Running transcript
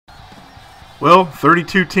Well,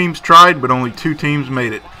 32 teams tried, but only 2 teams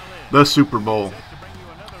made it. The Super Bowl.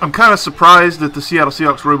 I'm kind of surprised that the Seattle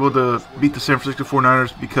Seahawks were able to beat the San Francisco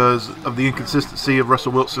 49ers because of the inconsistency of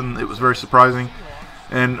Russell Wilson. It was very surprising.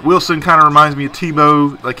 And Wilson kind of reminds me of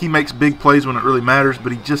Tebow. Like, he makes big plays when it really matters,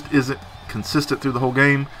 but he just isn't consistent through the whole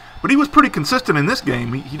game. But he was pretty consistent in this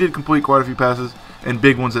game. He did complete quite a few passes, and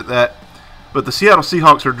big ones at that. But the Seattle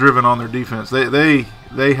Seahawks are driven on their defense.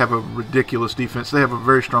 They have a ridiculous defense. They have a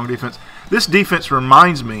very strong defense. This defense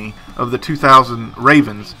reminds me of the 2000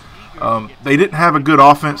 Ravens. They didn't have a good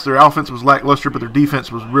offense. Their offense was lackluster, but their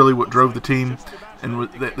defense was really what drove the team.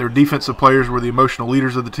 And their defensive players were the emotional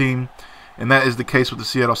leaders of the team. And that is the case with the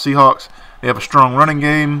Seattle Seahawks. They have a strong running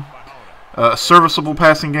game, a serviceable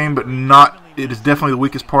passing game, but it is definitely the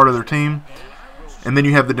weakest part of their team. And then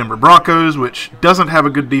you have the Denver Broncos, which doesn't have a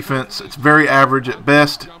good defense. It's very average at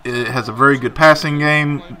best. It has a very good passing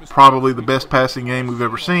game, probably the best passing game we've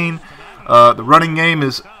ever seen. The running game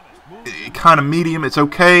is kind of medium. It's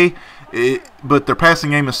okay, but their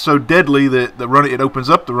passing game is so deadly that it opens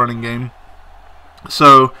up the running game.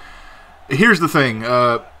 So here's the thing.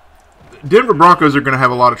 Denver Broncos are going to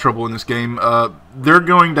have a lot of trouble in this game. They're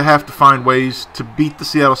going to have to find ways to beat the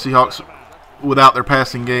Seattle Seahawks without their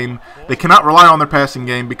passing game. They cannot rely on their passing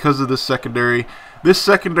game because of this secondary. This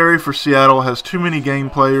secondary for Seattle has too many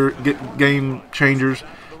game changers.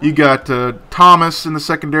 You got Thomas in the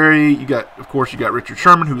secondary. Of course, you got Richard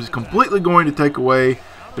Sherman, who is completely going to take away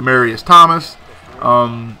Demaryius Thomas.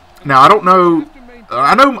 Now, I don't know.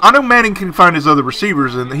 I know Manning can find his other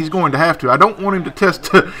receivers, and he's going to have to. I don't want him to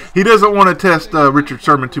test. He doesn't want to test Richard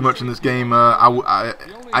Sherman too much in this game.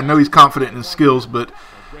 I know he's confident in his skills, but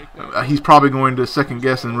he's probably going to second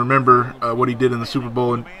guess and remember what he did in the Super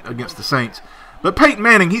Bowl against the Saints. But Peyton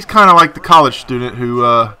Manning, he's kind of like the college student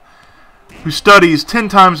who studies 10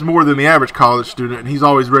 times more than the average college student, and he's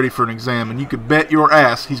always ready for an exam. And you could bet your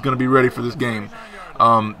ass he's going to be ready for this game.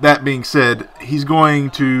 That being said, he's going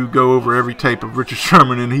to go over every tape of Richard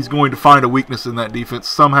Sherman, and he's going to find a weakness in that defense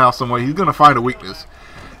somehow, some way. He's going to find a weakness,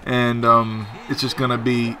 and it's just going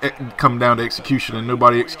to come down to execution, and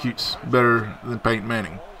nobody executes better than Peyton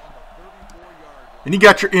Manning. And you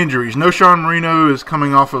got your injuries. Knowshon Moreno is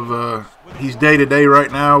coming off of he's day-to-day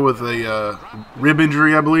right now with a rib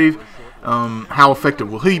injury, I believe. How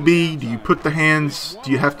effective will he be? Do you put the hands?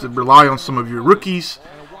 Do you have to rely on some of your rookies,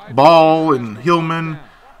 Ball and Hillman?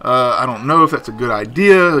 I don't know if that's a good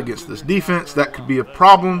idea against this defense. That could be a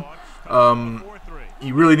problem.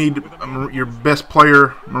 You really need your best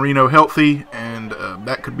player, Moreno, healthy, and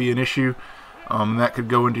that could be an issue. That could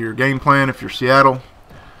go into your game plan if you're Seattle.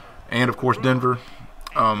 And, of course, Denver.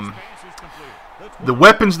 The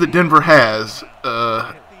weapons that Denver has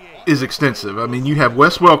is extensive. I mean, you have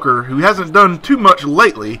Wes Welker, who hasn't done too much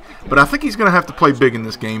lately, but I think he's going to have to play big in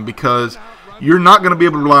this game because you're not going to be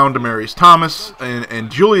able to rely on Demaryius Thomas and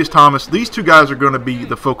Julius Thomas. These two guys are going to be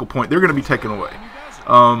the focal point. They're going to be taken away.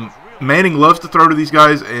 Manning loves to throw to these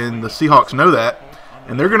guys, and the Seahawks know that,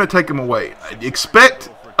 and they're going to take them away. Expect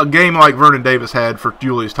a game like Vernon Davis had for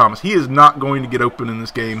Julius Thomas. He is not going to get open in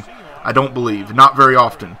this game, I don't believe. Not very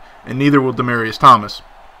often. And neither will Demaryius Thomas.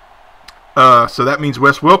 So that means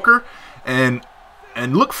Wes Welker. And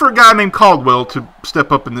look for a guy named Caldwell to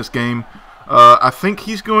step up in this game. I think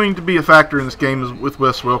he's going to be a factor in this game with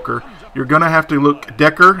Wes Welker. You're going to have to look.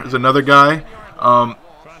 Decker is another guy.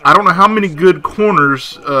 I don't know how many good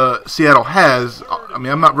corners Seattle has. I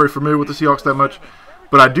mean, I'm not very familiar with the Seahawks that much.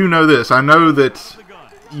 But I do know this. I know that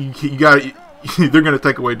they're going to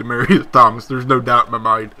take away Demaryius Thomas. There's no doubt in my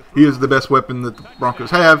mind. He is the best weapon that the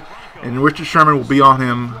Broncos have, and Richard Sherman will be on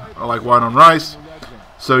him like white on rice.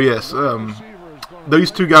 So yes,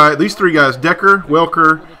 these three guys, Decker,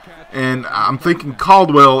 Welker, and I'm thinking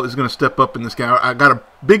Caldwell is going to step up in this game. I got a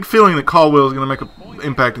big feeling that Caldwell is going to make an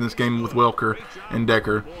impact in this game with Welker and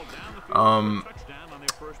Decker.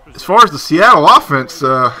 As far as the Seattle offense,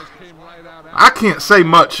 I can't say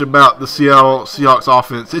much about the Seattle Seahawks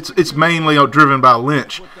offense. It's mainly driven by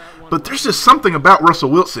Lynch. But there's just something about Russell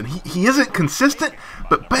Wilson. He isn't consistent,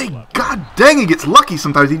 but God dang, he gets lucky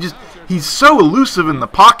sometimes. He's so elusive in the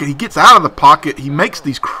pocket. He gets out of the pocket. He makes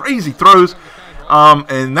these crazy throws.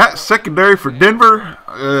 And that secondary for Denver,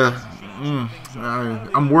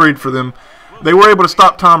 I'm worried for them. They were able to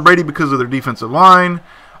stop Tom Brady because of their defensive line.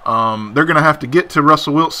 They're going to have to get to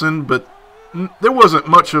Russell Wilson, but there wasn't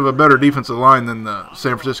much of a better defensive line than the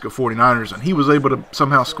San Francisco 49ers, and he was able to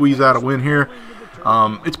somehow squeeze out a win here.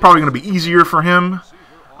 It's probably going to be easier for him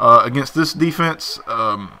against this defense.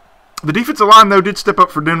 The defensive line, though, did step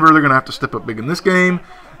up for Denver. They're going to have to step up big in this game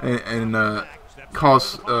and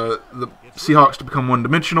cause the Seahawks to become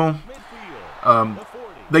one-dimensional.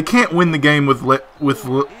 they can't win the game with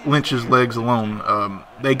Lynch's legs alone.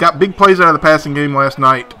 They got big plays out of the passing game last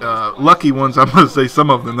night. Lucky ones, I'm going to say some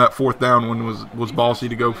of them. That fourth down one was ballsy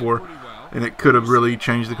to go for, and it could have really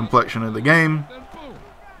changed the complexion of the game.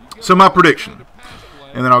 So my prediction,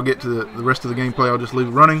 and then I'll get to the rest of the gameplay. I'll just leave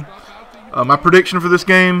it running. My prediction for this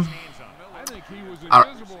game, the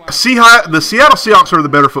Seattle Seahawks are the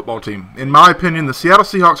better football team. In my opinion, the Seattle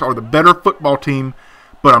Seahawks are the better football team,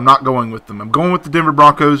 but I'm not going with them. I'm going with the Denver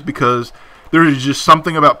Broncos because there is just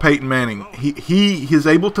something about Peyton Manning. He is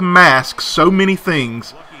able to mask so many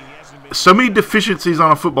things, so many deficiencies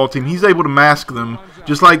on a football team. He's able to mask them.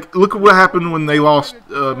 Just like, look at what happened when they lost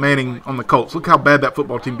Manning on the Colts. Look how bad that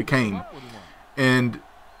football team became, and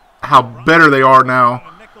how better they are now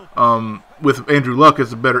with Andrew Luck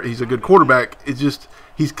as he's a good quarterback. It's just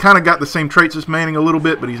he's kind of got the same traits as Manning a little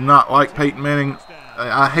bit, but he's not like Peyton Manning.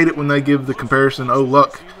 I hate it when they give the comparison. Oh,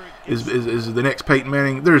 Luck is the next Peyton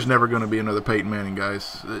Manning. There's never going to be another Peyton Manning,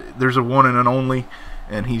 guys. There's a one and an only,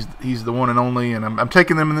 and he's the one and only. And I'm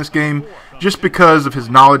taking them in this game just because of his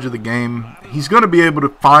knowledge of the game. He's going to be able to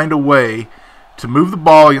find a way to move the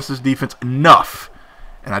ball against this defense enough.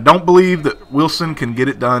 And I don't believe that Wilson can get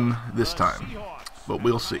it done this time, but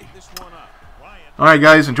we'll see. All right,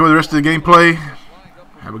 guys, enjoy the rest of the gameplay.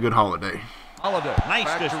 Have a good holiday.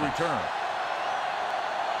 Nice return.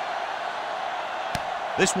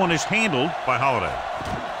 This one is handled by Holiday.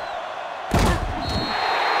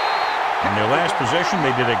 In their last possession,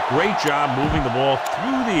 they did a great job moving the ball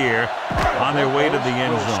through the air on their way to the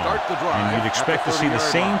end zone. And you'd expect to see the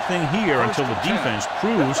same thing here until the defense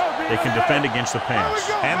proves they can defend against the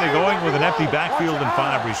pass. And they're going with an empty backfield and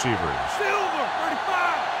 5 receivers.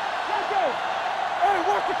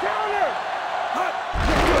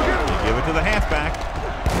 They give it to the halfback.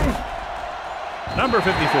 Number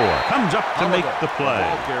 54 comes up to make the play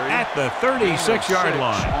at the 36-yard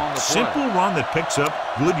line. Simple run that picks up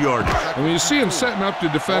good yardage. And when you see him setting up to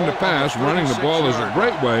defend the pass, running the ball is a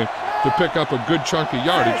great way to pick up a good chunk of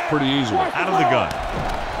yardage pretty easily. Out of the gun.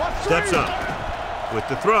 Steps up with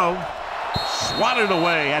the throw. Swatted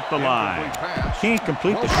away at the line. Can't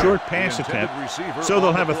complete the short pass attempt, so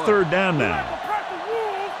they'll have a 3rd down now.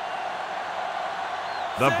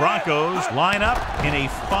 The Broncos line up in a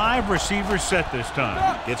 5-receiver set this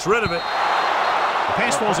time. Gets rid of it. The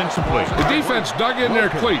pass falls incomplete. The defense dug in their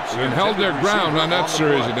cleats and held their ground on that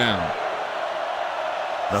series of downs.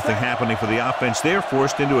 Nothing happening for the offense there,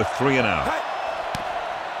 forced into a 3-and-out.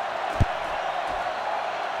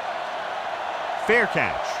 Fair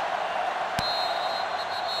catch.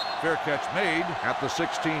 Fair catch made at the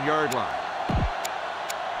 16-yard line.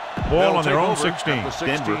 Ball on their own 16.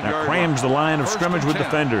 Denver now crams the line of scrimmage with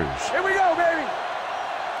defenders. Here we go, baby.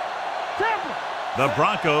 The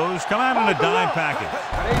Broncos come out in a dime package.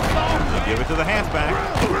 They give it to the halfback.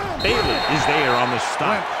 Bailey is there on the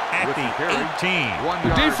stop at the 18.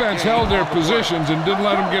 The defense held their positions and didn't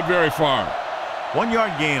let them get very far.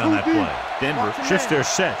 1-yard gain on that play. Denver shifts their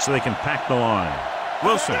set so they can pack the line.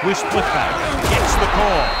 Wilson with split back gets the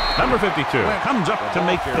call. Number 52 comes up to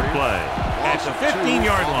make the play at the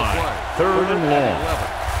 15-yard line. 3rd and long.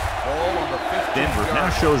 Denver now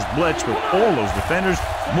shows blitz with all those defenders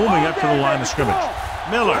moving up to the line of scrimmage.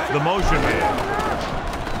 Miller, the motion man.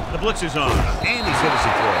 The blitz is on, and he's hit as he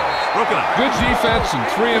throws. Broken up. Good defense and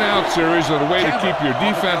 3-and-out series are the way to keep your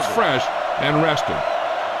defense fresh and rested.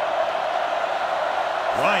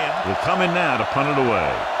 Ryan will come in now to punt it away.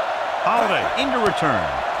 Holiday into return.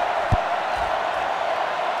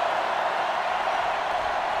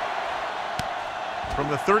 From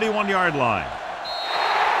the 31-yard line.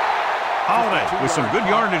 Holiday with some good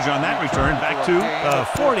yardage on that return back to the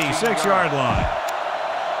 46-yard line.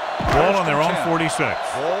 Ball on their own 46.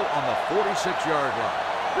 Ball on the 46-yard line.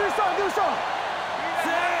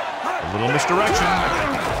 A little misdirection.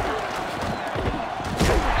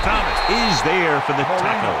 Thomas is there for the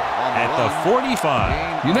tackle at the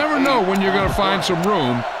 45. You never know when you're going to find some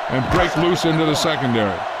room and break loose into the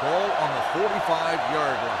secondary. Ball on the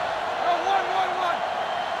 45-yard line.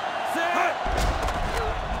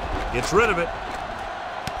 Gets rid of it.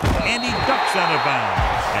 And he ducks out of bounds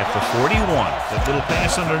at the 41. That little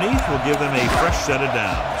pass underneath will give them a fresh set of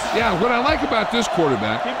downs. Yeah, what I like about this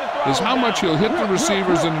quarterback is how much he'll hit the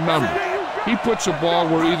receivers in the numbers. He puts a ball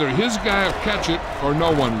where either his guy will catch it or no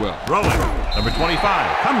one will. Rolling. Number 25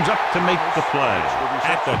 comes up to make the play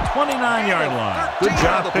at the 29-yard line. Good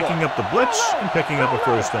job picking up the blitz and picking up a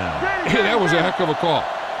 1st down. Hey, that was a heck of a call.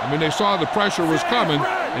 I mean, they saw the pressure was coming,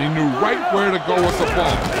 and he knew right where to go with the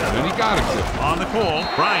ball. And he got it to him. On the call,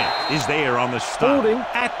 Bryant is there on the stop. Holding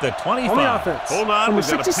at the 25. on the offense. Hold on, Number we've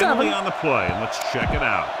got a 67. penalty on the play, and let's check it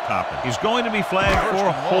out. Toppin. He's going to be flagged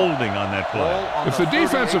for holding on that play. If the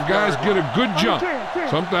defensive guys get a good jump,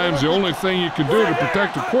 sometimes the only thing you can do to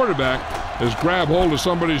protect a quarterback is grab hold of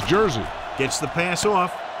somebody's jersey. Gets the pass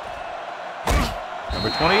off. Number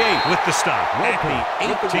 28 with the stop at the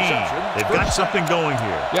 18. They've got something going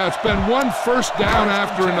here. Yeah, it's been one first down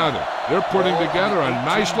after another. They're putting together a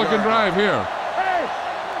nice-looking drive here. Hey,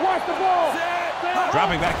 watch the ball.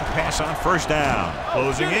 Dropping back to pass on first down.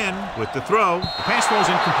 Closing in with the throw. The pass falls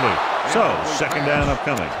incomplete. So, second down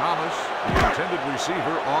upcoming. Thomas, the intended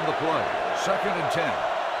receiver on the play. 2nd and 10.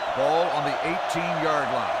 Ball on the 18-yard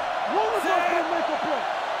line.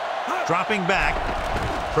 Dropping back.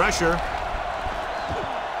 Pressure.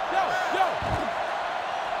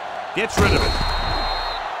 Gets rid of it.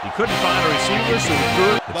 He couldn't find a receiver, so he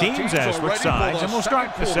threw it. The teams have switched sides, and we'll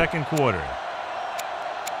start the second quarter.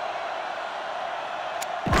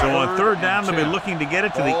 So on third down, they'll be looking to get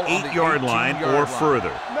it to the 8-yard line or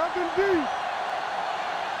further.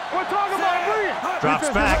 Drops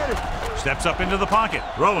back. Steps up into the pocket.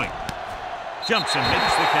 Throwing. Jumps and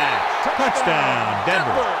makes the catch. Touchdown,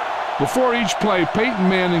 Denver. Before each play, Peyton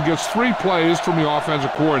Manning gets 3 plays from the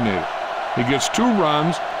offensive coordinator. He gets 2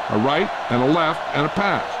 runs, a right and a left, and a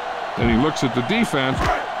pass. Then he looks at the defense,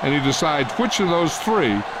 and he decides which of those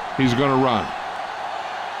 3 he's going to run.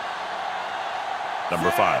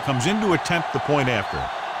 Number 5 comes in to attempt the point after.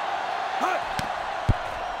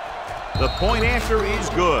 The point after is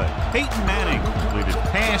good. Peyton Manning completed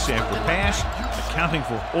pass after pass, accounting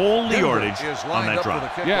for all the yardage on that drive.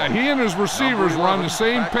 Yeah, he and his receivers were on the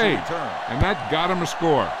same page, and that got him a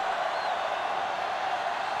score.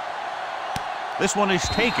 This one is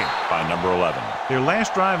taken by number 11. Their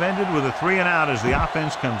last drive ended with a 3-and-out as the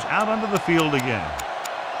offense comes out onto the field again.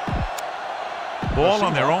 Ball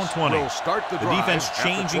on their own 20. The defense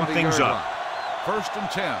changing things up. 1st and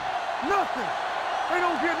 10. Nothing. They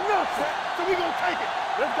don't get nothing. So we gonna take it.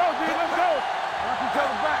 Let's go, D. Let's go. Watch each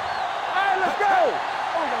other back. All right, let's go.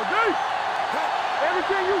 Oh, go, D.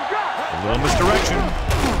 Everything you got. A little misdirection.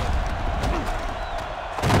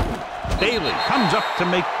 Bailey comes up to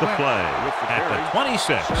make the play at the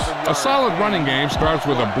 26. A solid running game starts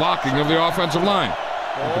with a blocking of the offensive line.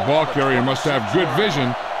 But the ball carrier must have good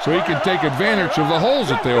vision so he can take advantage of the holes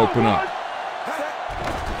that they open up.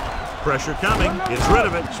 Pressure coming, gets rid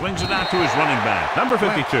of it, swings it out to his running back. Number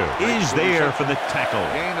 52 is there for the tackle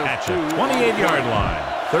at the 28-yard line.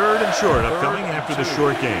 3rd and short upcoming after the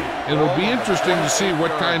short game. It'll be interesting to see what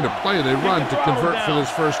kind of play they run to convert for this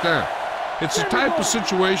first down. It's the type of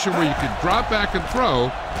situation where you could drop back and throw,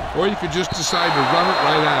 or you could just decide to run it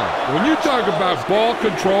right out. When you talk about ball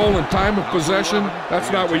control and time of possession, that's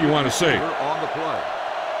not what you want to see.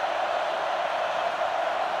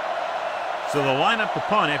 So they'll line up the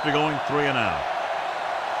punt after going 3-and-out.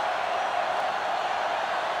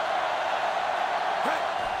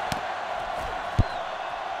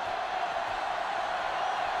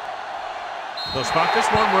 They'll spot this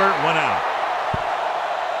one where it went out.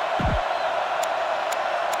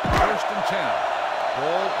 1st and 10.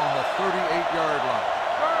 Ball on the 38-yard line.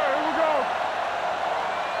 Here we go.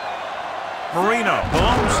 Marino, the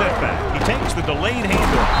lone setback. He takes the delayed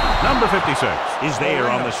handoff. Number 56 is there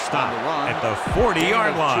on the stop at the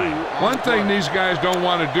 40-yard line. One thing these guys don't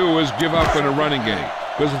want to do is give up in a running game,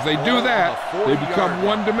 because if they do that, they become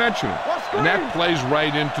one-dimensional, and that plays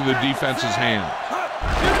right into the defense's hands.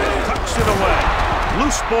 Tucks it away.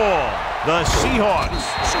 Loose ball. The Seahawks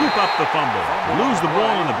scoop up the fumble. Lose the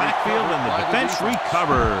ball in the backfield, and the defense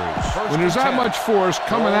recovers. When there's that much force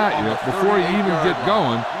coming at you before you even get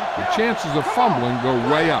going, the chances of fumbling go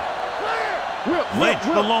way up. Lynch,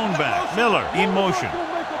 the lone back. Miller in motion.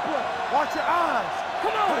 Watch your eyes.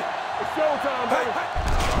 Come on. It's showtime, baby.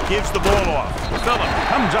 Gives the ball off. Phillip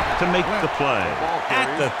comes up to make the play at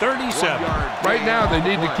the 37. Right now, they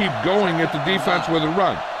need to keep going at the defense with a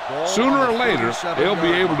run. Sooner or later, they'll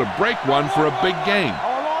be able to break one for a big game.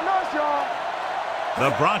 All on us, y'all.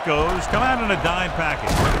 The Broncos come out in a dime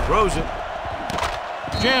package. Throws it.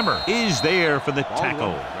 Jammer is there for the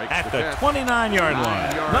tackle at the 29-yard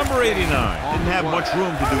line. Number 89 didn't have much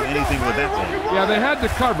room to do anything with that one. Yeah, they had the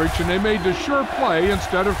coverage, and they made the sure play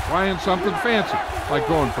instead of trying something fancy, like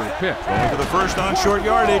going for a pick. Going for the first on short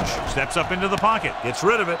yardage. Steps up into the pocket. Gets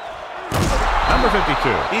rid of it. Number 52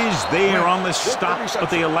 is there on the stop, but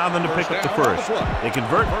they allow them to pick up the first. They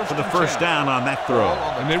convert for the first down on that throw.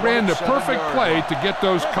 And they ran the perfect play to get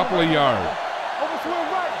those couple of yards.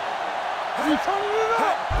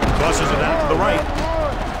 Tosses it out to the right.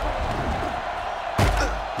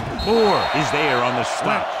 Moore is there on the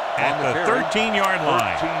stop at the 13-yard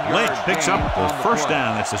line. Lynch picks up the first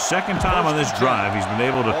down. That's the second time on this drive he's been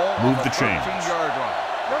able to move the chains. Let's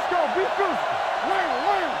go, be physical.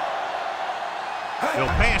 Win.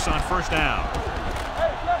 He'll pass on first down.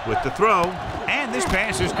 With the throw, and this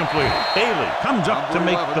pass is completed. Bailey comes up to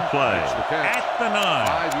make the play. At the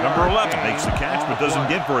 9. Number 11 makes the catch but doesn't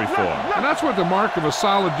get very far. And that's what the mark of a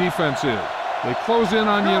solid defense is. They close in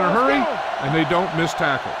on you in a hurry, and they don't miss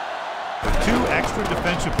tackle. With 2 extra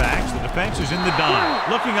defensive backs, the defense is in the dime,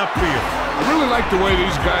 looking upfield. I really like the way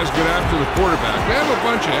these guys get after the quarterback. They have a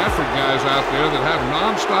bunch of effort guys out there that have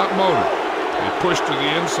non-stop motor. They push to the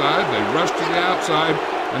inside, they rush to the outside,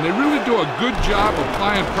 and they really do a good job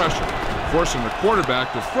applying pressure, forcing the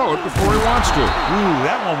quarterback to throw it before he wants to. Ooh,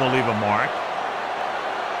 that one will leave a mark.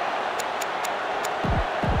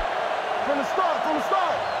 From the start.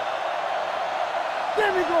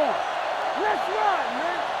 There we go. Let's run,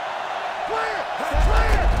 man. Play it.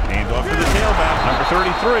 Hand off to the tailback. Number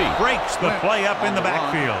 33 breaks the play up in the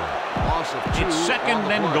backfield. It's second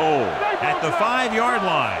and goal at the 5-yard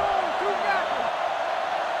line.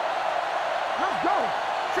 Let's go.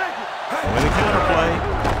 Check it. With a counter play.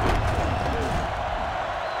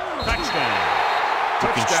 Touchdown. He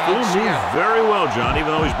can still move very well, John, even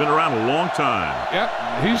though he's been around a long time.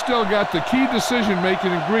 Yep, he's still got the key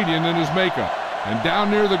decision-making ingredient in his makeup. And down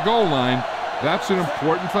near the goal line, that's an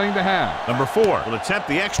important thing to have. Number 4 will attempt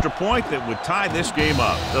the extra point that would tie this game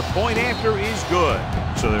up. The point after is good.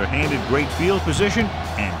 So they're handed great field position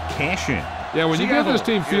and cash in. Yeah, when you give this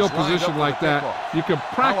team field position like that, you can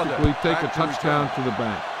practically take a touchdown to the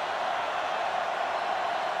bank.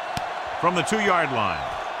 From the 2-yard line.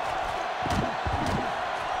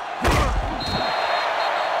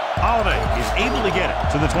 Holiday is able to get it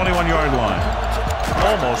to the 21-yard line.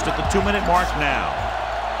 Almost at the 2-minute mark now.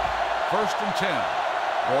 First and 10.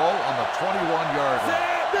 Ball on the 21-yard line.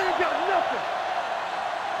 They ain't got nothing.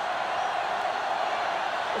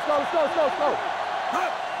 Let's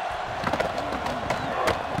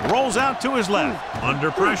go. Rolls out to his left. Under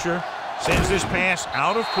pressure. Sends this pass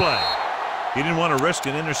out of play. He didn't want to risk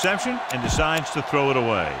an interception and decides to throw it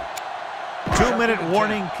away. 2-minute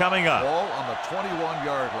warning coming up. Ball on the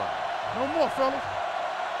 21-yard line. No more, fellas.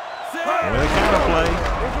 And with a counter play.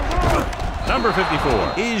 Number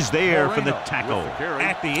 54 is there for the tackle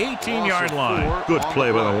at the 18-yard line. Good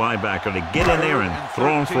play by the linebacker to get in there and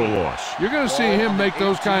throw him for a loss. You're going to see him make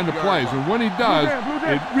those kind of plays, and when he does,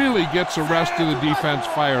 it really gets the rest of the defense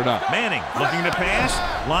fired up. Manning looking to pass,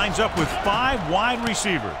 lines up with 5 wide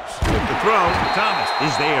receivers. With the throw, Thomas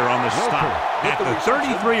is there on the stop at the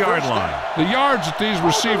 33-yard line. The yards that these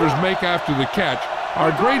receivers make after the catch are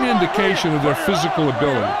a great indication of their physical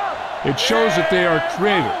ability. It shows that they are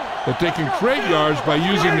creative, that they can create yards by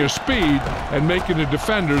using their speed and making the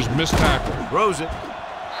defenders miss tackle. Throws it.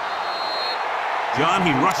 John,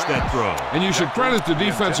 he rushed that throw. And you should credit the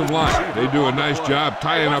defensive line. They do a nice job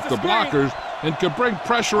tying up the blockers and can bring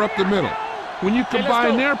pressure up the middle. When you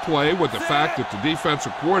combine their play with the fact that the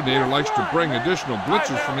defensive coordinator likes to bring additional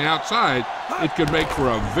blitzers from the outside, it could make for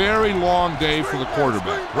a very long day for the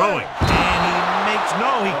quarterback. Throwing. And he makes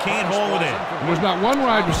no, he can't hold it in. And there's not one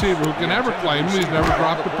wide receiver who can ever claim he's never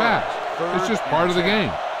dropped a pass. It's just part of the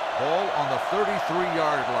game. Ball on the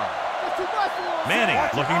 33-yard line. Manning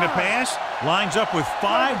looking to pass, lines up with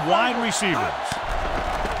 5 wide receivers.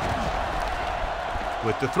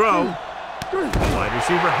 With the throw, the wide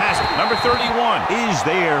receiver has it. Number 31 is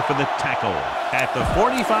there for the tackle at the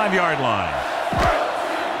 45-yard line.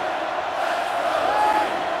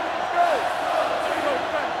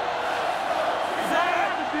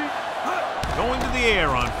 Going to the air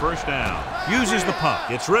on first down. Uses the pump,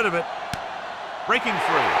 gets rid of it. Breaking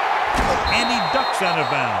free. And he ducks out of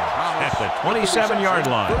bounds at the 27-yard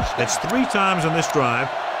line. That's 3 times on this drive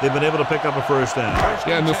they've been able to pick up a first down.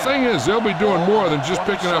 Yeah, and the thing is, they'll be doing more than just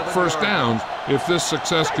picking up first downs if this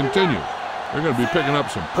success continues. They're going to be picking up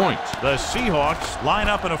some points. The Seahawks line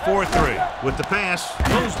up in a 4-3. With the pass,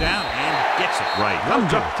 goes down and gets it right.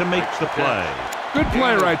 Comes up to make the play. Good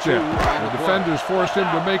play right there. The defenders forced him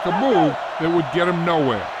to make a move that would get him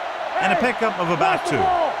nowhere. And a pickup of about 2.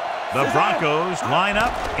 The Broncos line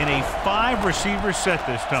up in a 5-receiver set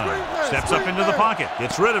this time. Steps up into the pocket,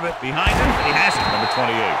 gets rid of it. Behind him, he has it. Number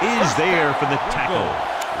 28 is there for the tackle.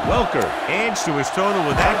 Welker adds to his total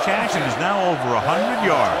with that catch and is now over 100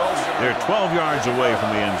 yards. They're 12 yards away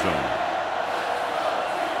from the end zone.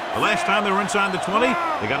 The last time they were inside the 20,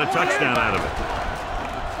 they got a touchdown out of it.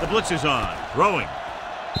 The blitz is on, throwing.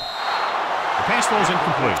 The pass falls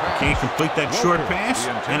incomplete. Can't complete that short pass,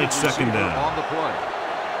 and it's second down. On the play.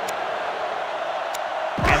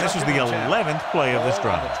 And And this is the 11th play of this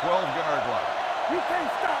drive. 12-yard line. You can't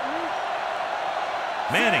stop me.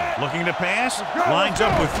 Manning looking to pass, lines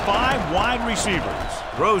up with 5 wide receivers,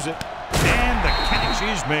 throws it, and the catch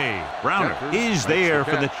is made. Browner is there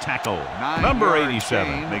for the tackle. Number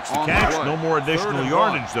 87 makes the catch. No more additional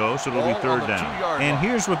yardage, though, so it'll be third down. And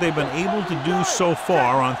here's what they've been able to do so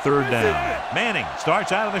far on third down. Manning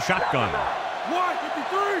starts out of the shotgun.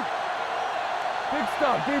 153. Big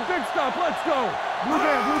stop, dude. Big stop. Let's go. Blue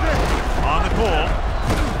down. On the call,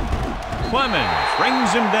 Clemens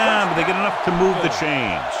brings him down, but they get enough to move the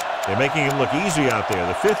chains. They're making it look easy out there.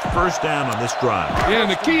 The 5th first down on this drive. Yeah,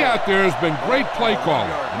 and the key out there has been great play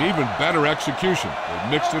calling and even better execution.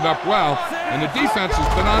 They've mixed it up well, and the defense has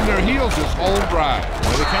been on their heels this whole drive.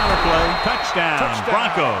 With a counterplay, touchdown,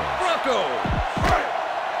 Broncos.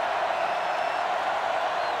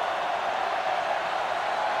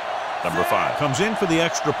 Number 5 comes in for the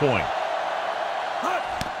extra point.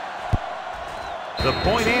 The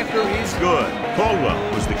point after is good.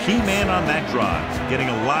 Caldwell was the key man on that drive, getting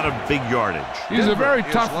a lot of big yardage. He's a very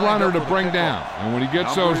tough runner to bring down, and when he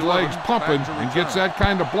gets those legs pumping and gets that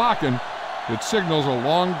kind of blocking, it signals a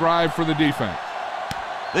long drive for the defense.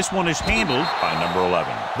 This one is handled by number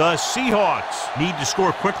 11. The Seahawks need to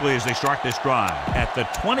score quickly as they start this drive at the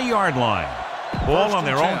 20-yard line. Ball on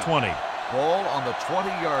their own 20. Ball on the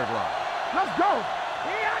 20-yard line. Let's go.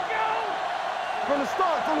 Here I go. From the start.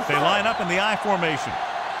 They line up in the I formation.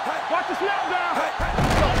 Watch the snap down.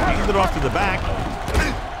 Hand it off to the back.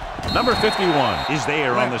 Number 51 is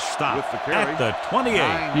there on the stop at the 28.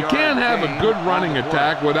 You can't have a good running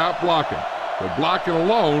attack without blocking, but blocking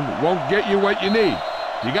alone won't get you what you need.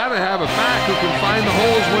 You got to have a back who can find the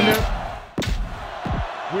holes when they're...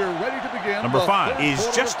 We're ready to begin. Number 5 is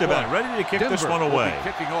just about ready to kick this one away.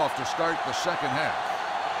 Kicking off to start the second half.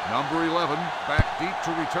 Number 11 back deep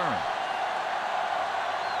to return.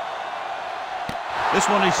 This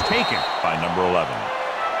one is taken by number 11.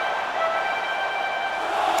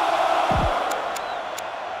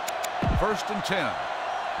 First and 10.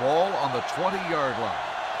 Ball on the 20-yard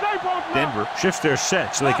line. Denver shifts their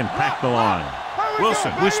set so they can pack the line.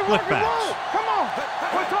 Wilson with split backs. Come on.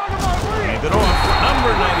 We're talking about Hand it off.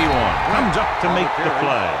 Number 91 comes up to make the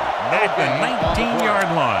play at the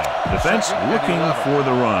 19-yard line. Defense looking for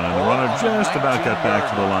the run, and the runner just about got back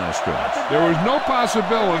to the line of scrimmage. There was no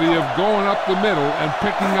possibility of going up the middle and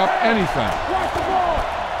picking up anything.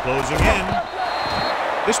 Closing in.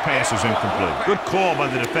 This pass is incomplete. Good call by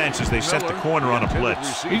the defense as they set the corner on a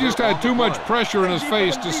blitz. He just had too much pressure in his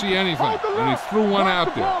face to see anything, and he threw one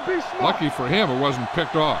out there. Lucky for him, it wasn't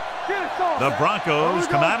picked off. The Broncos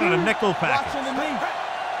come out in a nickel package.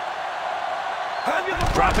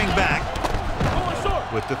 Dropping back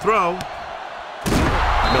with the throw.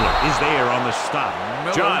 Miller is there on the stop.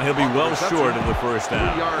 John, he'll be well short of the first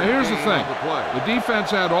down. Now here's the thing. The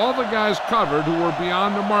defense had all the guys covered who were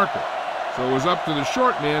beyond the marker. So it was up to the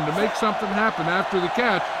short man to make something happen after the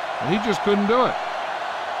catch, and he just couldn't do it.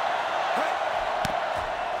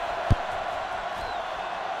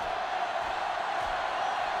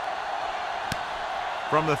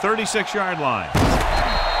 From the 36-yard line.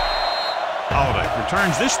 Holiday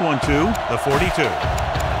returns this one to the 42.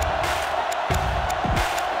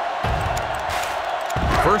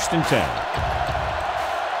 First and 10.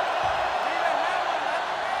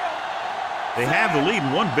 They have the lead,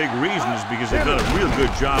 and one big reason is because they've done a real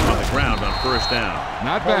good job on the ground on first down.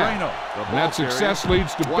 Not bad. And that success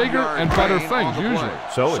leads to bigger and better things, usually.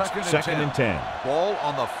 So it's second and 10. Ball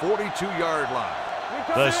on the 42-yard line.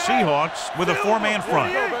 The Seahawks with a 4-man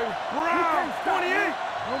front.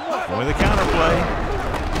 With a counterplay.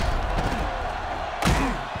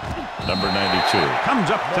 Number 92 comes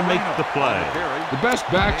up to make the play. The best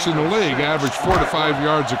backs in the league average 4 to 5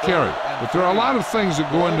 yards a carry. But there are a lot of things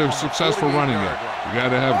that go into a successful running game. You got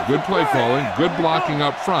to have good play calling, good blocking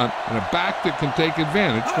up front, and a back that can take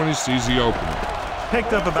advantage when he sees the opening.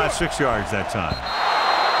 Picked up about 6 yards that time.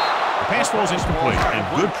 The pass falls incomplete, and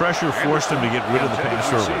good pressure forced him to get rid of the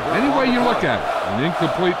pass early. Any way you look at it, an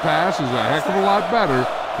incomplete pass is a heck of a lot better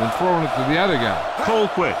than throwing it to the other guy. Cole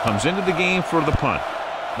Quick comes into the game for the punt.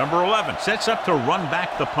 Number 11 sets up to run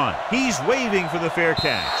back the punt. He's waving for the fair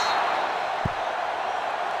catch.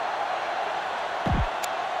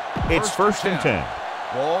 It's first and 10.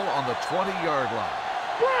 Ball on the 20-yard line.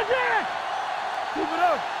 Keep it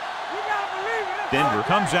up. You gotta believe it. Denver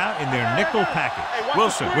comes out in their nickel package.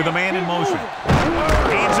 Wilson with a man in motion.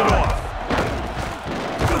 Hands it off.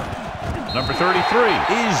 Number 33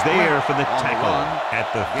 is there for the tackle at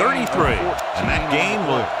the 33. And that gain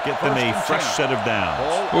will get them a fresh set of downs.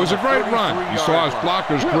 It was a great run. He saw his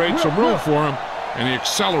blockers create some room for him, and he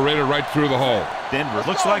accelerated right through the hole. Denver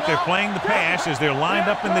looks like they're playing the pass as they're lined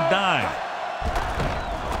up in the dime.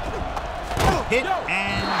 Hit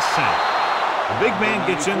and sack. The big man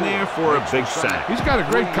gets in there for a big sack. He's got a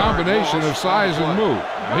great combination of size and move.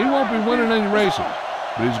 He won't be winning any races,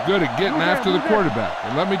 but he's good at getting after the quarterback.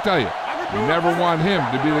 And let me tell you, you never want him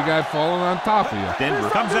to be the guy falling on top of you. Denver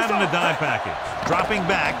comes out in a dime package. Dropping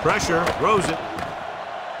back, pressure, throws it.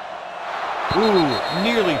 Ooh,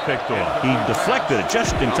 nearly picked off. He deflected it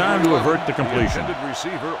just in time to avert the completion. The intended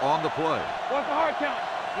receiver on the play. What's the hard count?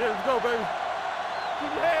 Yeah, let's go, baby.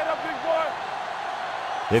 Keep your head up, big boy.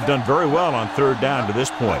 They've done very well on third down to this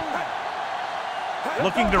point.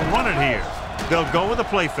 Looking to run it here. They'll go with a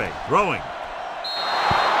play fake. Throwing.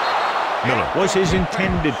 Miller was his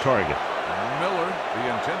intended target. Miller, the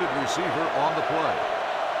intended receiver on the play.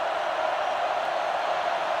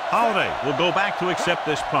 Holiday will go back to accept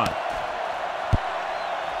this punt.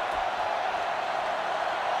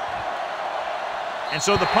 And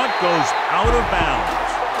so the punt goes out of bounds.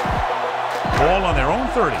 Ball on their own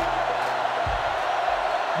 30.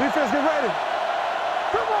 Defense, get ready.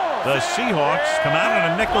 Come on. The Seahawks come out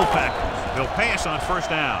in a nickel package. They'll pass on first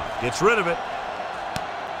down. Gets rid of it.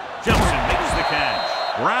 Jumps and makes the catch.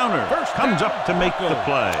 Browner comes up to make the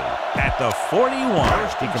play. At the 41,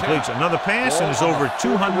 he completes another pass and is over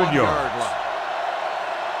 200 yards.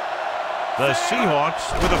 The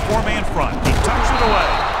Seahawks with a four-man front. He tucks it away.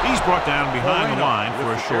 He's brought down behind the line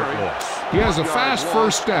for a short loss. He has a fast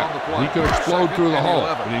first step. He can explode through the hole,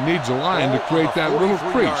 but he needs a line to create that little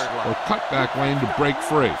crease or cutback lane to break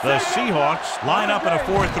free. The Seahawks line up in a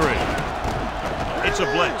 4-3. It's a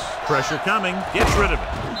blitz. Pressure coming. Gets rid of it.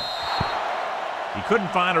 He couldn't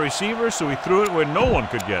find a receiver, so he threw it where no one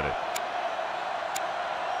could get it.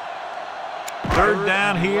 Third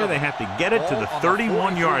down here, they have to get it to the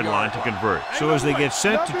 31-yard line to convert. So as they get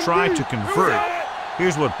set to try to convert,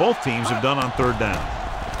 here's what both teams have done on third down.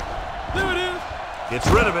 Gets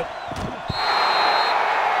rid of it.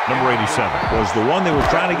 Number 87 was the one they were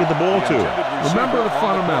trying to get the ball to. Remember the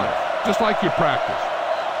fundamentals, just like you practice.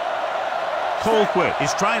 Colquitt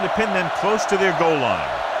is trying to pin them close to their goal line.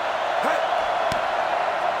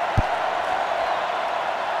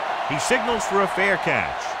 He signals for a fair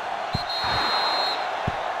catch.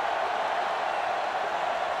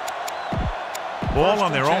 Ball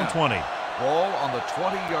on their own 20. Ball on the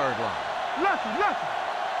 20-yard line. Lucky.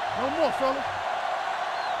 No more, fellas.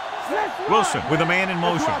 Wilson with a man in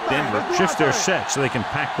motion. Denver shifts their set so they can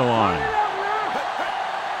pack the line.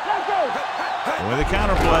 With a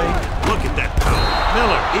counterplay, look at that power.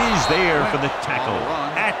 Miller is there for the tackle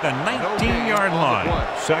at the 19-yard line.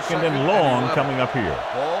 Second and long coming up here.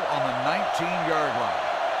 Ball on the 19-yard line.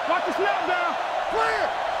 Watch the snap down.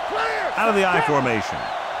 Clear. Out of the I formation.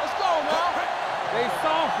 Let's go, now. They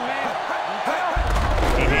soft, man.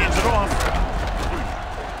 He hands it off.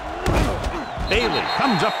 Bailey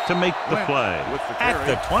comes up to make the play at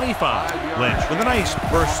the 25. Lynch with a nice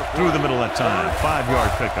burst through the middle that time.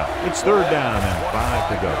 5-yard pickup. It's third down and 5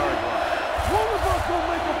 to go.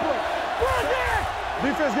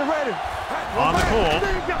 Defense, get ready. On the call,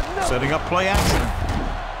 setting up play action.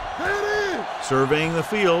 Surveying the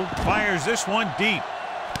field, fires this one deep.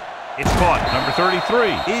 It's caught. Number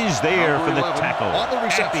 33 is there for the tackle at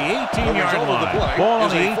the 18-yard line. Ball on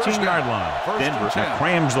the 18-yard line. Denver now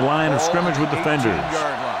crams the line of scrimmage with defenders.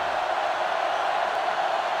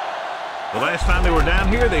 The last time they were down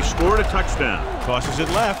here, they scored a touchdown. Tosses it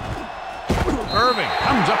left. Irving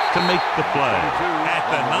comes up to make the play at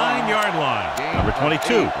the 9-yard line. Number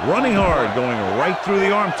 22 running hard, going right through the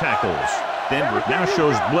arm tackles. Denver now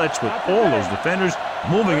shows blitz with all those defenders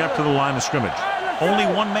moving up to the line of scrimmage. Only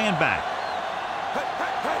one man back.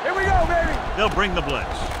 Here we go, baby. They'll bring the blitz.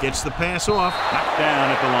 Gets the pass off, knocked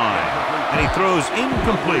down at the line. And he throws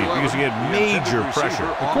incomplete because he had major pressure.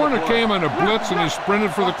 The corner came on a blitz and he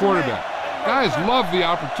sprinted for the quarterback. Guys love the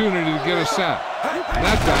opportunity to get a sack.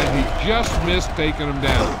 That time he just missed taking him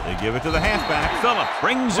down. They give it to the halfback. Phillips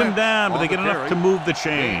brings him down, but they get enough to move the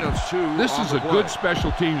chain. This is a good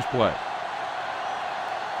special teams play.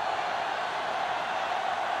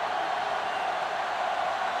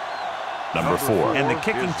 Number 4. And the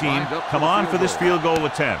kicking team come on for this field goal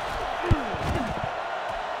attempt.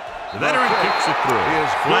 The veteran kicks it through.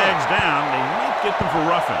 Flags down. They might get them for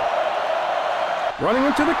roughing. Running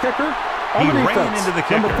into the kicker. He ran into the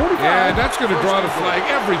kicker. Yeah, that's going to draw the flag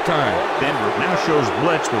every time. Denver now shows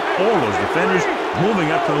blitz with all those defenders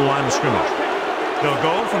moving up to the line of scrimmage. They'll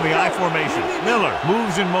go from the I formation. Miller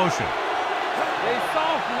moves in motion. They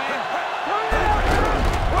soft, man.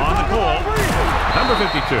 On the call. Number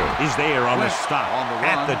 52 is there on the stop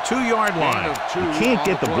at the 2-yard line. You can't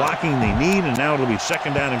get the blocking they need, and now it'll be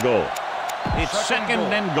second down and goal. It's second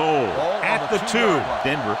and goal at the 2.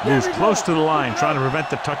 Denver moves close to the line, trying to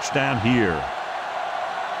prevent the touchdown here.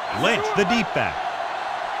 Lynch, the deep back.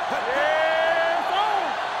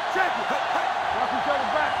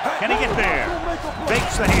 Can he get there?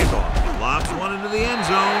 Fakes the handoff. Lobs one into the end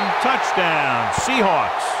zone. Touchdown,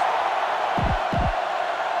 Seahawks.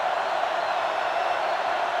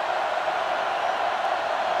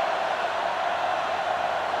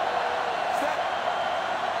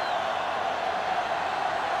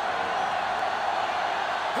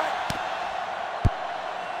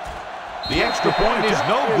 The extra point is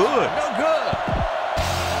no good.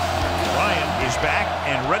 Ryan is back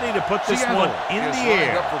and ready to put this one in the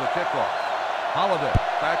air. Up for the kickoff. Holiday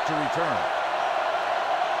back to return.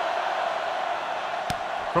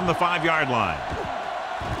 From the 5-yard line.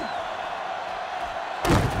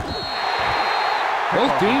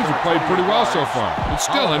 Both teams have played pretty well so far. It's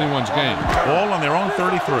still anyone's game. Ball on their own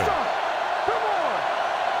 33. Come on.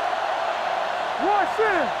 Watch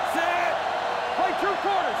this. Play 2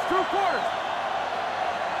 quarters. 2 quarters.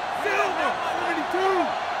 Silver. 72.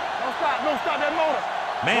 Don't stop that motor.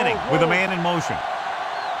 Manning with a man in motion.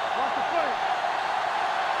 Watch the play.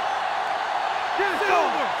 Get it,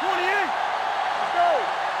 Silver. 28. Let's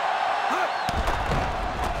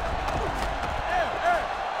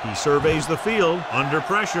go. He surveys the field under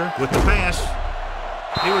pressure with the pass.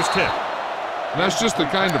 He was tipped. And that's just the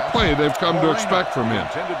kind of play they've come to expect from him.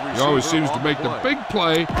 He always seems to make the big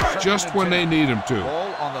play just when they need him to.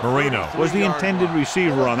 Marino was the intended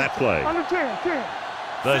receiver on that play. Under 10.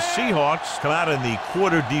 The Seahawks come out in the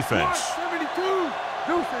quarter defense. 72.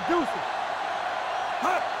 Deuce it.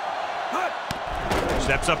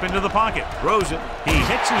 Steps up into the pocket, throws it. He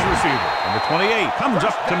hits his receiver. Number 28 comes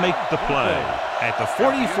up to make the play. At the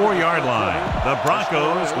 44-yard line, the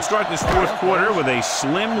Broncos will start this 4th quarter with a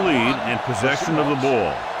slim lead and possession of the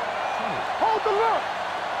ball. Hold the look.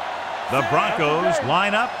 The Broncos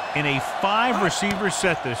line up in a 5-receiver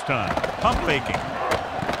set this time. Pump faking.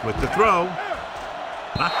 With the throw,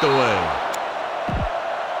 knocked away.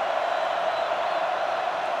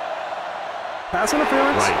 Pass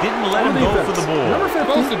interference. Right, didn't let him go for the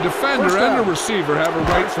ball. Both the defender and the receiver have a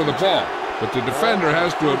right for the ball, but the defender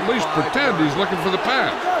has to at least pretend he's looking for the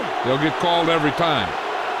pass. They'll get called every time.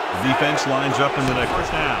 The defense lines up in the next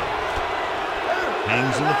down.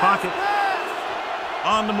 Hangs in the pocket.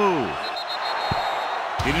 On the move.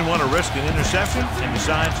 He didn't want to risk an interception and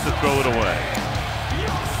decides to throw it away.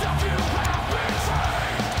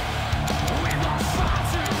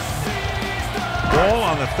 Ball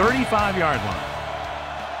on the 35-yard line.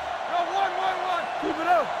 Keep it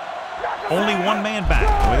up. Only one man back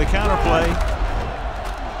with a counter play.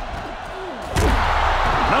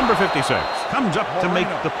 Number 56 comes up to make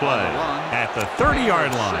the play at the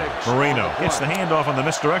 30-yard line. Marino gets the handoff on the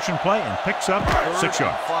misdirection play and picks up 6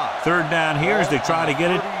 yards. 3rd down here as they try to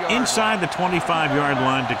get it inside the 25-yard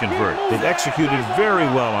line to convert. They've executed very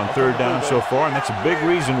well on 3rd down so far, and that's a big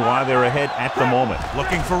reason why they're ahead at the moment.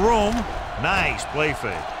 Looking for room. Nice play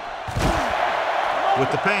fake. With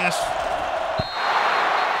the pass,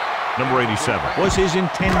 number 87 was his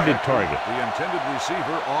intended target. The intended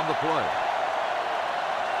receiver on the play.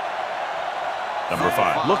 Number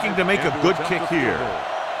 5 looking to make a good kick here.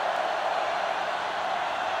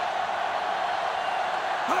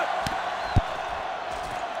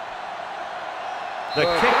 The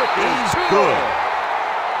kick is good.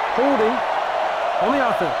 Holding on the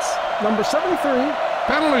offense. Number 73.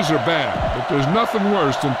 Penalties are bad, but there's nothing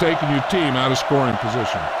worse than taking your team out of scoring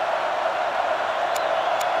position.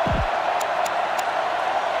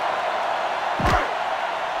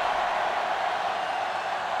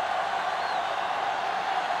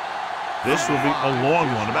 This will be a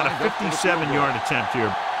long one, about a 57-yard attempt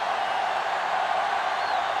here.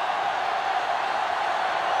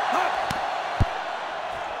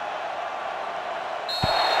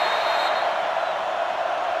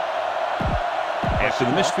 After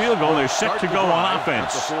the missed field goal, they're set to go on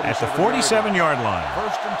offense at the 47-yard line.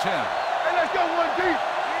 1st and 10. Hey, let's go one deep.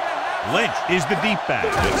 Lynch is the deep back.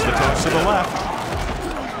 It's the toss to the left.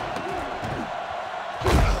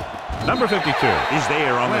 Number 52 is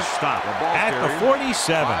there on the stop at the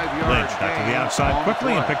 47. Lynch got to the outside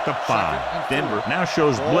quickly and picked up 5. Denver now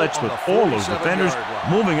shows blitz with all those defenders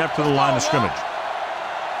moving up to the line of scrimmage.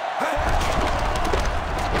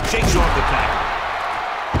 Shakes off the tackle.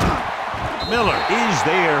 Miller is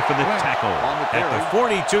there for the tackle at the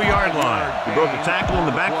 42-yard line. He broke the tackle in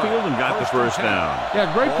the backfield and got the 1st down.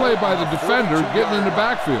 Yeah, great play by the defender getting in the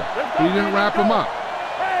backfield, but he didn't wrap him up.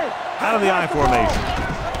 Out of the I formation.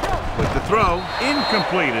 With the throw,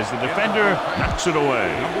 incomplete as the defender knocks it away.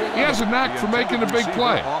 He has a knack for making a big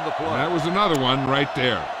play. And that was another one right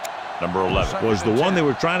there. Number 11 was the one they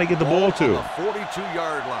were trying to get the ball to.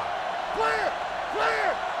 42-yard line. Clear!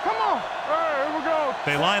 Clear! Come on! All right, here we go.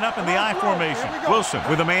 They line up in the I formation. Wilson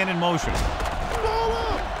with a man in motion.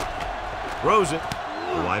 Throws it.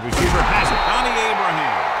 The wide receiver has it. Donnie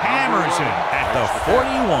Abraham hammers him at the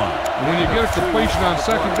 41. And when you get a completion on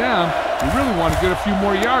second down, you really want to get a few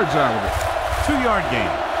more yards out of it. 2-yard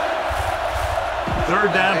gain.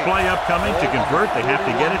 Third down play upcoming. To convert, they have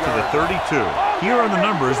to get it to the 32. Here are the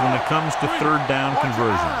numbers when it comes to third down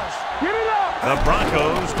conversions. The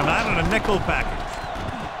Broncos come out in a nickel package.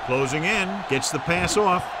 Closing in, gets the pass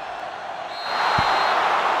off.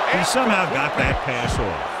 He somehow got that pass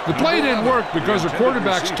off. The play didn't work because the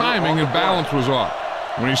quarterback's timing and balance was off.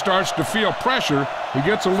 When he starts to feel pressure, he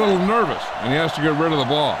gets a little nervous, and he has to get rid of the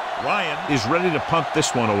ball. Ryan is ready to punt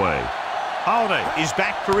this one away. Holiday is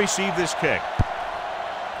back to receive this kick.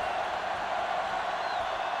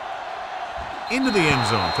 Into the end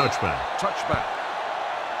zone, touchback. Touchback.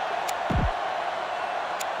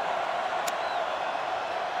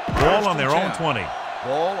 Ball on their own 20.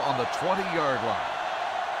 Ball on the 20-yard line.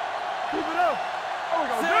 Keep it up. Oh, we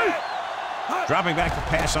go deep. Dropping back to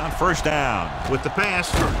pass on first down. With the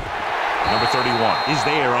pass, number 31 is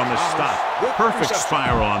there on the stop. Perfect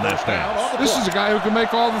spiral on that pass. This is a guy who can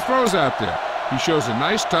make all the throws out there. He shows a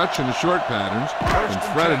nice touch in the short patterns and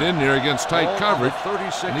thread it in there against tight coverage,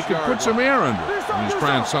 and he can put some air under it when he's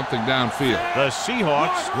trying something downfield. The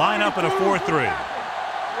Seahawks line up in a 4-3.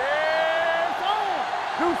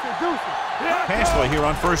 Pass play here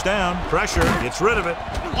on first down. Pressure, gets rid of it.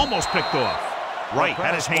 Almost picked off. Right,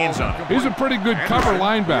 had his hands on it. He's a pretty good cover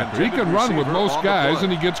linebacker. He can run with most guys,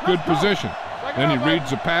 and he gets good position. Then he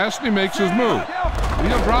reads the pass, and he makes his move.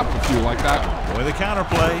 He'll drop a few like that one. With the counter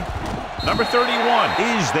play, number 31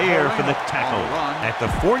 is there for the tackle at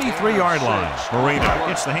the 43-yard line. Marino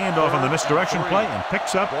gets the handoff on the misdirection play and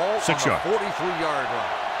picks up 6 yards. 43-yard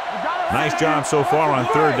line. Nice job so far on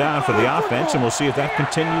third down for the offense, and we'll see if that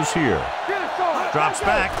continues here. Drops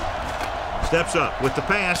back, steps up with the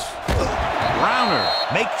pass. Browner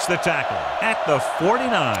makes the tackle at the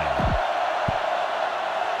 49.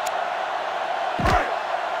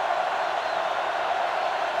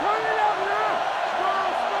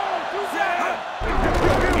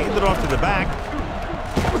 Handed off to the back.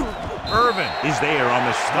 Irvin is there on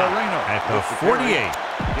the stop at the 48.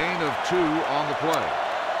 Gain of 2 on the play.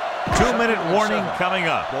 2-minute warning coming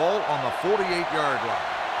up. Ball on the 48-yard line.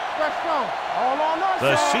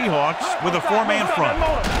 The Seahawks with a 4-man front.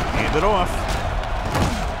 Handed off.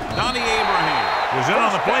 Donnie Abraham was in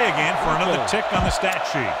on the play again for another tick on the stat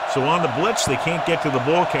sheet. So on the blitz, they can't get to the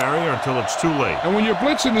ball carrier until it's too late. And when you're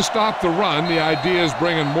blitzing to stop the run, the idea is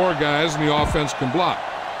bringing more guys and the offense can block.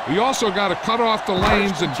 He also got to cut off the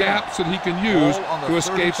lanes and gaps that he can use to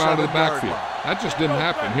escape out of the backfield. That just didn't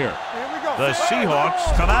happen here. The Seahawks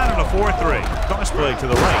come out in a 4-3. Toss play to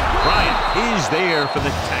the right. Bryant is there for the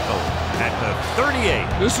tackle at the 38.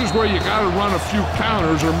 This is where you got to run a few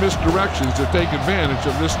counters or misdirections to take advantage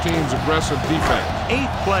of this team's aggressive defense.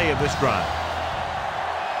 8th play of this drive.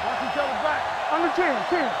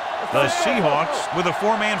 The Seahawks with a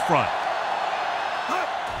 4-man front.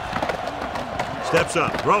 Steps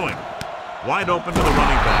up, throwing. Wide open to the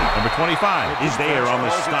running back. Number 25 is there on the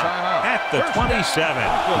stop at the 27.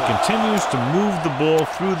 He continues to move the ball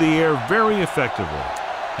through the air very effectively.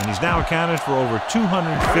 And he's now accounted for over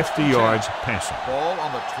 250 yards passing. Ball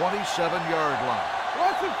on the 27-yard line.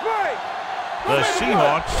 The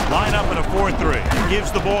Seahawks line up in a 4-3.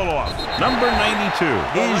 Gives the ball off. Number 92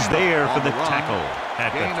 is there for the tackle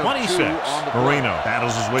at the 26. Marino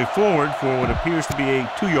battles his way forward for what appears to be a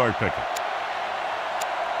 2-yard pickup.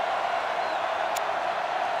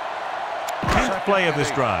 Play of this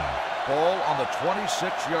drive. Ball on the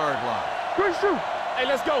 26-yard line. Good shoot. Hey,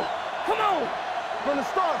 let's go. Come on. From the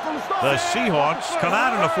start. The Seahawks come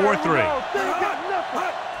out in a 4-3.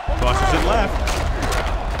 Tosses it left.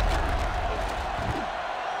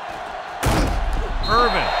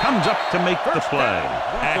 Irvin comes up to make the play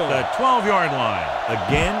at the 12-yard line.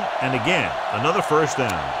 Again and again, another first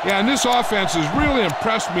down. Yeah, and this offense has really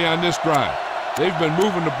impressed me on this drive. They've been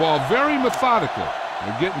moving the ball very methodically.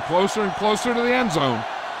 They're getting closer and closer to the end zone.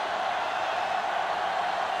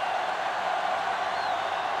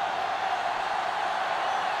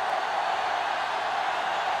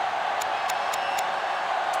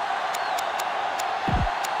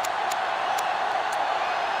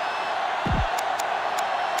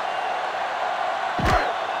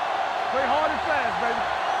 Play hard and fast, baby.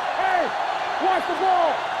 Hey, watch the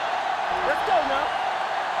ball.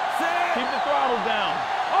 those down.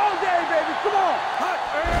 All day, baby. Come on.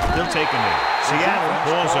 He'll take a knee. Seattle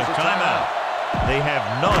calls a timeout. They have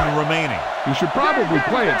none remaining. You should probably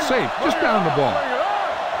play it safe. Just down the ball.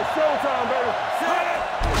 It's showtime, baby.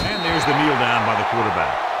 And there's the kneel down by the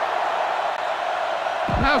quarterback.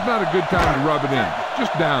 Now's not a good time to rub it in.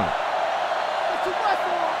 Just down it.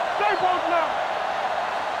 Stay both now.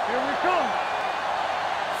 Here we come.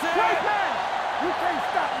 Straight pass. You can't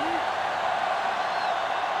stop me.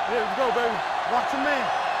 Here we go, baby. Watch your man.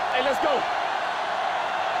 Hey, let's go.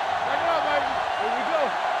 Back it up, baby. Here we go.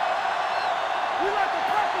 We like the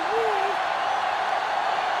Packers rules.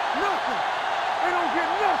 Nothing. They don't get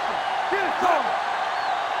nothing. Get it started.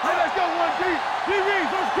 Hey, let's go, 1D. DBs,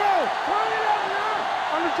 let's go. Turn it up now.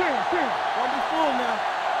 On the 10. Don't be fooled now.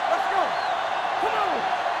 Let's go. Come on.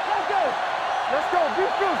 Let's go. Let's go. Be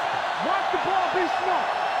physical. Watch the ball. Be smart.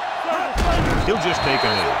 He'll just take a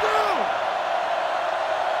knee.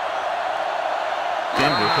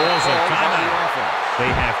 Denver calls a timeout. They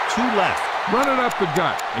have 2 left. Run it up the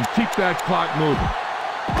gut and keep that clock moving.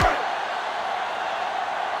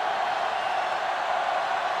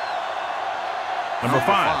 Number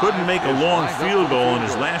 5 couldn't make a long field goal in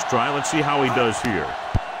his last try. Let's see how he does here.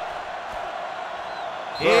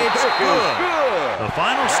 It's good. The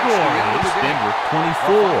final score is Denver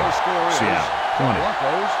 24, Seattle 20.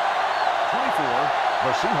 Broncos 24,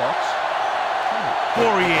 the Seahawks.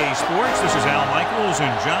 For EA Sports, this is Al Michaels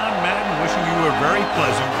and John Madden wishing you a very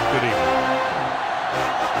pleasant good evening.